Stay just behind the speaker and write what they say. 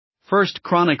1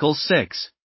 Chronicles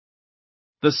 6.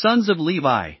 The sons of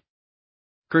Levi: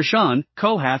 Gershon,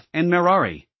 Kohath and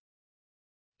Merari.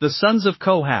 The sons of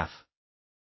Kohath: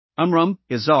 Amram,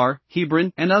 Izhar,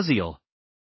 Hebron and Uzziel.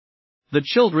 The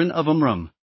children of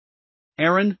Amram: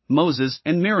 Aaron, Moses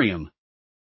and Miriam.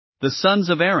 The sons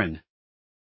of Aaron: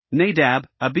 Nadab,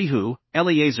 Abihu,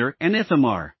 Eleazar and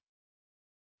Ithamar.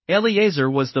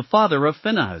 Eleazar was the father of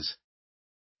Phinehas.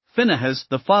 Phinehas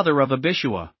the father of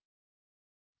Abishua.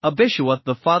 Abishua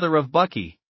the father of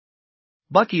Buki.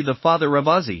 Buki the father of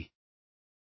Uzzi.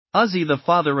 Uzzi the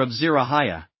father of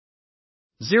Zerahiah.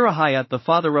 Zerahiah the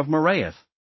father of Meraioth.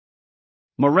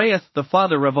 Meraioth the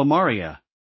father of Amariah.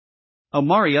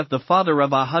 Amariah the father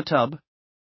of Ahitub.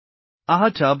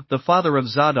 Ahitub the father of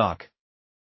Zadok.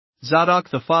 Zadok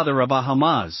the father of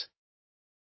Ahimaaz.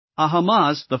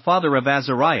 Ahimaaz the father of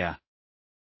Azariah.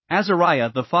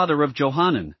 Azariah the father of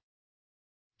Johanan.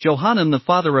 Johanan the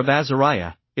father of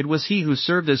Azariah, it was he who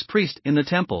served as priest in the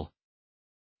temple.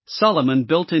 Solomon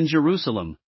built in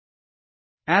Jerusalem.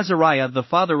 Azariah the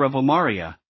father of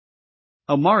Amariah.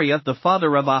 Amariah the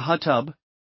father of Ahitub.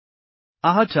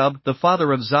 Ahitub the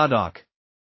father of Zadok.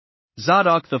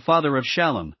 Zadok the father of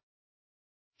Shallum.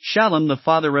 Shallum the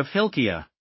father of Hilkiah.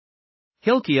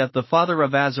 Hilkiah the father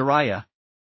of Azariah.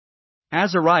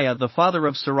 Azariah the father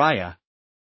of Sariah.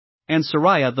 And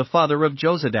Sariah the father of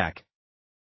Jozadak.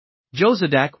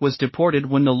 Jozadak was deported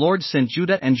when the Lord sent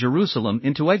Judah and Jerusalem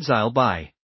into exile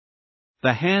by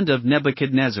the hand of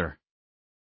Nebuchadnezzar.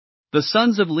 The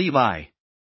sons of Levi: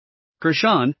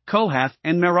 Gershon, Kohath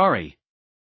and Merari.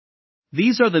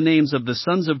 These are the names of the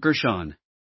sons of Gershon: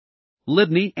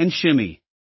 Libni and Shimei.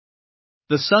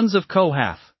 The sons of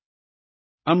Kohath: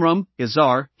 Amram,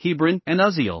 Izhar, Hebron and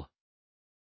Uzziel.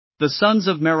 The sons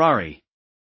of Merari: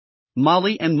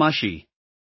 Mali and Mushi.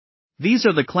 These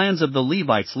are the clans of the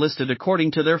Levites listed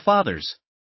according to their fathers.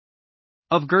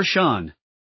 Of Gershon: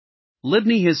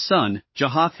 Libni his son,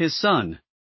 Jahath his son,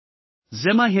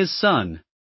 Zimmah his son,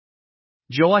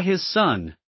 Joah his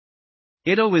son,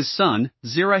 Iddo his son,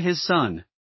 Zerah his son,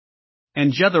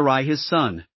 and Jetheri his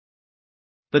son.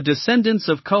 The descendants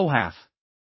of Kohath: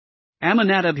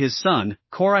 Amminadab his son,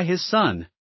 Korah his son,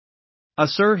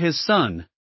 Assur his son,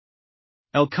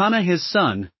 Elkanah his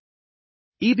son,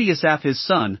 Ebiasaph his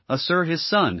son, Assur his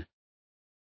son,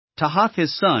 Tahath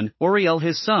his son, Uriel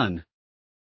his son,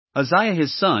 Uzziah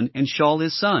his son and Shaul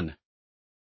his son.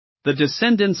 The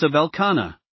descendants of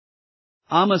Elkanah: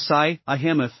 Amasai,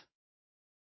 Ahimoth,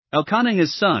 Elkanah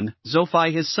his son,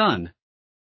 Zophai his son,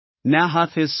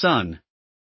 Nahath his son,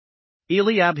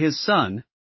 Eliab his son,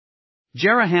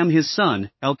 Jeraham his son,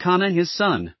 Elkanah his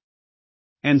son,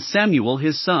 and Samuel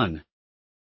his son.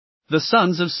 The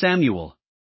sons of Samuel: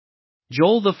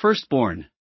 Joel the firstborn,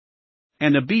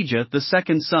 and Abijah the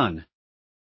second son.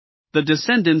 The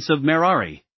descendants of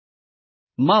Merari: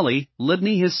 Mali,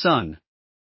 Libni his son,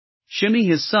 Shimei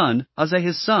his son, Uzzah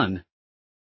his son,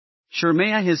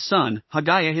 Shemaiah his son,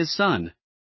 Haggiah his son,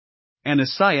 and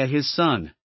Asaiah his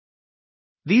son.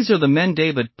 These are the men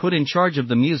David put in charge of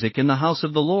the music in the house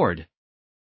of the Lord,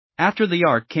 after the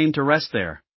ark came to rest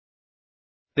there.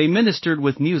 They ministered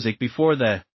with music before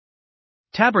the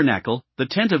tabernacle, the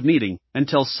tent of meeting,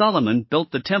 until Solomon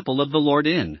built the temple of the Lord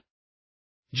in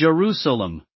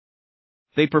Jerusalem.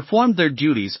 They performed their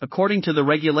duties according to the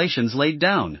regulations laid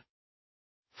down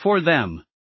for them.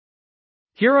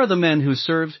 Here are the men who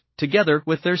served, together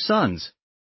with their sons.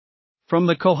 From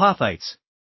the Kohathites: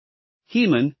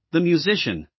 Heman, the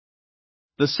musician,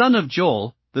 the son of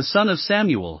Joel, the son of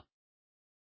Samuel,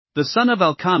 the son of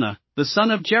Elkanah, the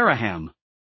son of Jeraham,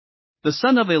 the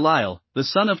son of Eliel, the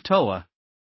son of Toah,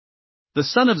 the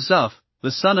son of Zuph,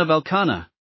 the son of Elkanah,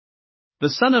 the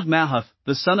son of Mahath,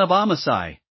 the son of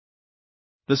Amasai,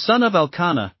 the son of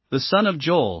Elkanah, the son of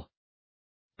Joel,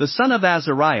 the son of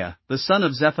Azariah, the son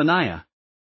of Zephaniah,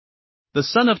 the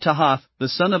son of Tahath, the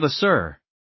son of Assur,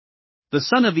 the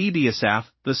son of Ebiasaph,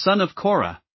 the son of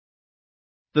Korah,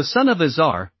 the son of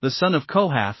Izhar, the son of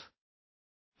Kohath,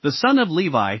 the son of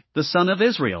Levi, the son of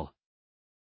Israel,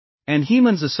 and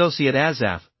Heman's associate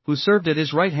Asaph, who served at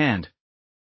his right hand.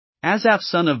 Asaph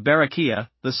son of Berechiah,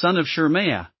 the son of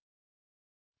Shemaiah,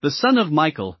 the son of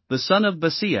Michael, the son of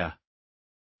Basiah,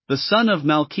 the son of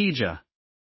Malchijah,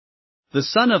 the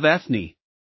son of Ethni,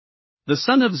 the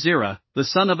son of Zerah, the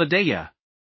son of Adaiah,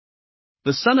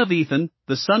 the son of Ethan,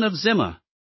 the son of Zimmah,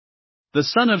 the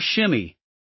son of Shimei,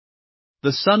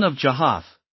 the son of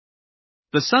Jahath,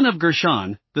 the son of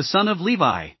Gershon, the son of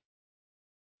Levi.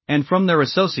 And from their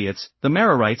associates, the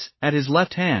Merarites, at his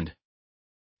left hand: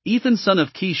 Ethan son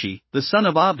of Kishi, the son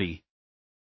of Avi,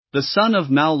 the son of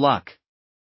Malluch,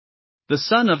 the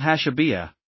son of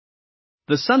Hashabiah,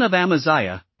 the son of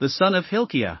Amaziah, the son of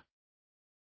Hilkiah,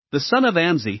 the son of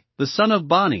Amzi, the son of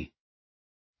Bani,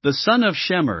 the son of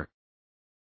Shemer,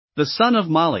 the son of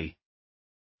Mali,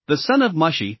 the son of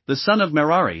Mushi, the son of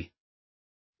Merari,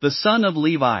 the son of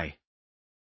Levi.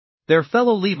 Their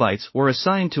fellow Levites were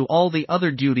assigned to all the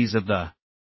other duties of the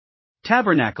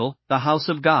tabernacle, the house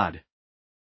of God.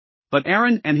 But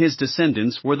Aaron and his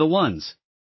descendants were the ones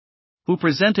who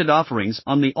presented offerings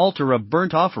on the altar of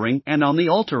burnt offering and on the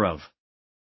altar of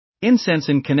incense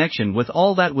in connection with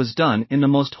all that was done in the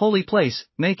most holy place,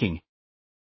 making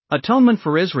atonement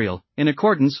for Israel, in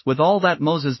accordance with all that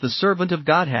Moses the servant of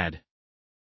God had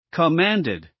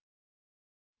commanded.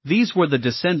 These were the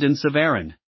descendants of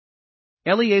Aaron: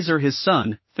 Eleazar his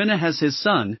son, Phinehas his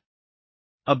son,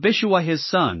 Abishua his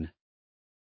son,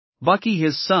 Buki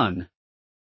his son,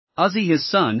 Uzzi his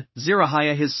son,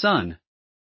 Zerahiah his son,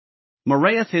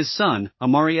 Meraioth his son,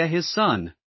 Amariah his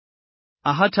son,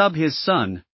 Ahitub his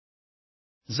son,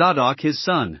 Zadok his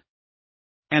son,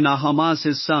 and Ahimaaz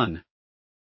his son.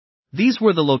 These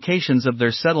were the locations of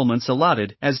their settlements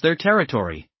allotted as their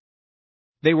territory.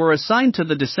 They were assigned to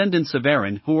the descendants of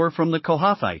Aaron who were from the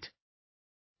Kohathite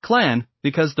clan,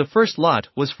 because the first lot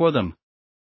was for them.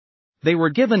 They were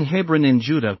given Hebron in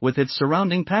Judah with its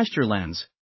surrounding pasture lands.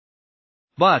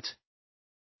 But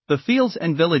the fields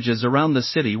and villages around the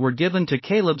city were given to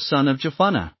Caleb son of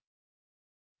Jephunneh.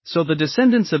 So the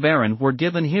descendants of Aaron were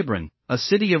given Hebron, a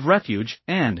city of refuge,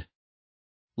 and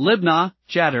Libnah,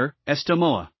 Jattir,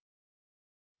 Estemoa,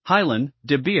 Hilan,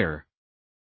 Debir,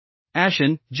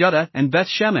 Ashan, Judah, and Beth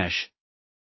Shemesh,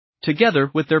 together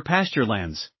with their pasture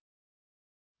lands.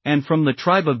 And from the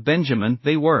tribe of Benjamin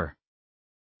they were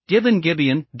given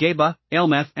Gibeon, Geba,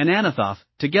 Elmeth, and Anathoth,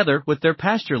 together with their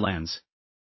pasture lands.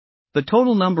 The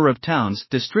total number of towns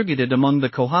distributed among the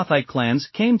Kohathite clans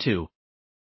came to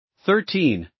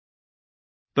 13.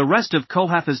 The rest of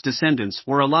Kohath's descendants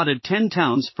were allotted 10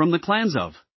 towns from the clans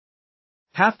of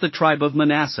half the tribe of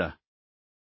Manasseh.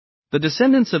 The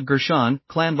descendants of Gershon,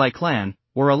 clan by clan,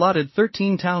 were allotted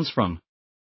 13 towns from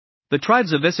the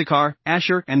tribes of Issachar,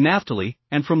 Asher, and Naphtali,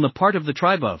 and from the part of the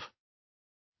tribe of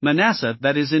Manasseh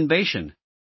that is in Bashan.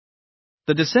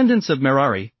 The descendants of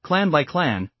Merari, clan by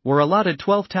clan, were allotted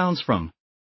 12 towns from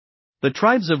the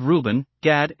tribes of Reuben,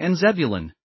 Gad, and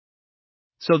Zebulun.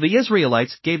 So the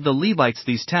Israelites gave the Levites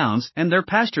these towns and their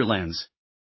pasture lands.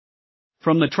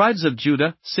 From the tribes of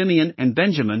Judah, Simeon, and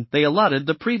Benjamin they allotted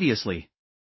the previously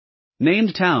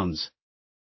named towns.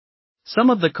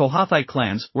 Some of the Kohathite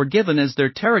clans were given as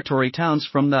their territory towns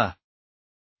from the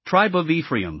tribe of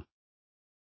Ephraim.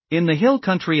 In the hill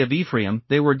country of Ephraim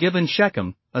they were given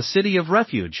Shechem, a city of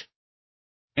refuge,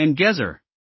 and Gezer,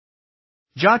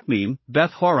 Jokmeam,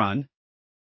 Beth Horon,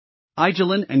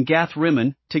 Aijalon, and Gath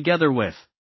Rimmon, together with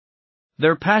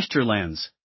their pasture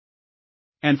lands.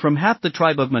 And from half the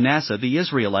tribe of Manasseh the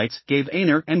Israelites gave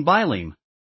Aner and Bileam,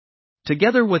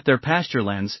 together with their pasture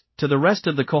lands, to the rest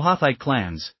of the Kohathite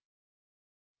clans.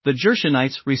 The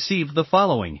Gershonites received the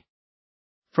following.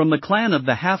 From the clan of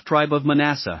the half-tribe of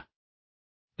Manasseh,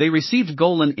 they received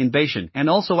Golan in Bashan and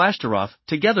also Ashtaroth,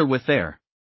 together with their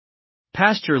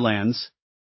pasture lands.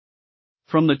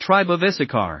 From the tribe of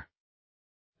Issachar,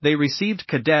 they received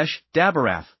Kadesh,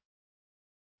 Daberath,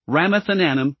 Ramoth and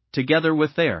Anam, together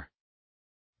with their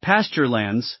pasture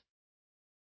lands.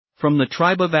 From the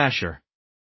tribe of Asher,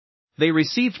 they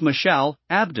received Mashal,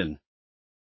 Abdon,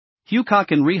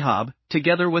 Hukok, and Rehob,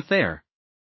 together with their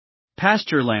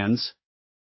pasture lands.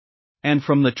 And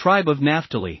from the tribe of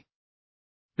Naphtali,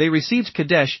 they received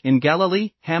Kadesh in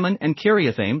Galilee, Hammon, and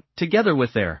Kiriathaim, together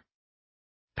with their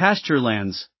pasture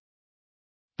lands.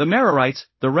 The Merarites,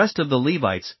 the rest of the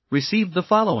Levites, received the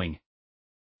following.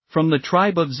 From the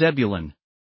tribe of Zebulun,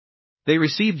 they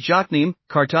received Jokneam,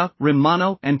 Karta,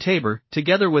 Rimmano, and Tabor,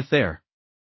 together with their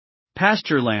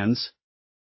pasture lands.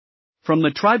 From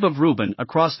the tribe of Reuben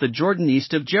across the Jordan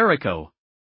east of Jericho,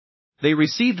 they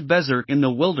received Bezer in the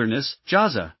wilderness,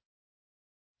 Jaza,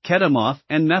 Kedemoth,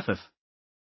 and Mephath,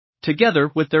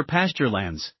 together with their pasture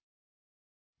lands.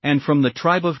 And from the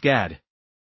tribe of Gad,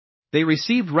 they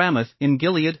received Ramoth in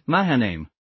Gilead, Mahanaim,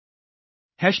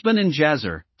 Heshbon, and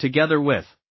Jazer, together with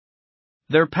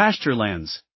their pasture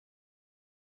lands.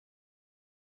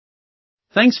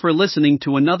 Thanks for listening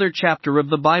to another chapter of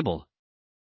the Bible.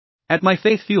 At My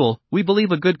Faith Fuel, we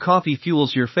believe a good coffee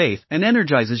fuels your faith and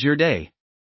energizes your day.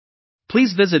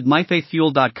 Please visit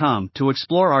myfaithfuel.com to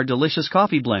explore our delicious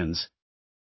coffee blends.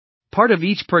 Part of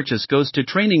each purchase goes to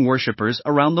training worshipers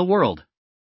around the world.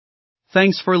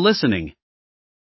 Thanks for listening.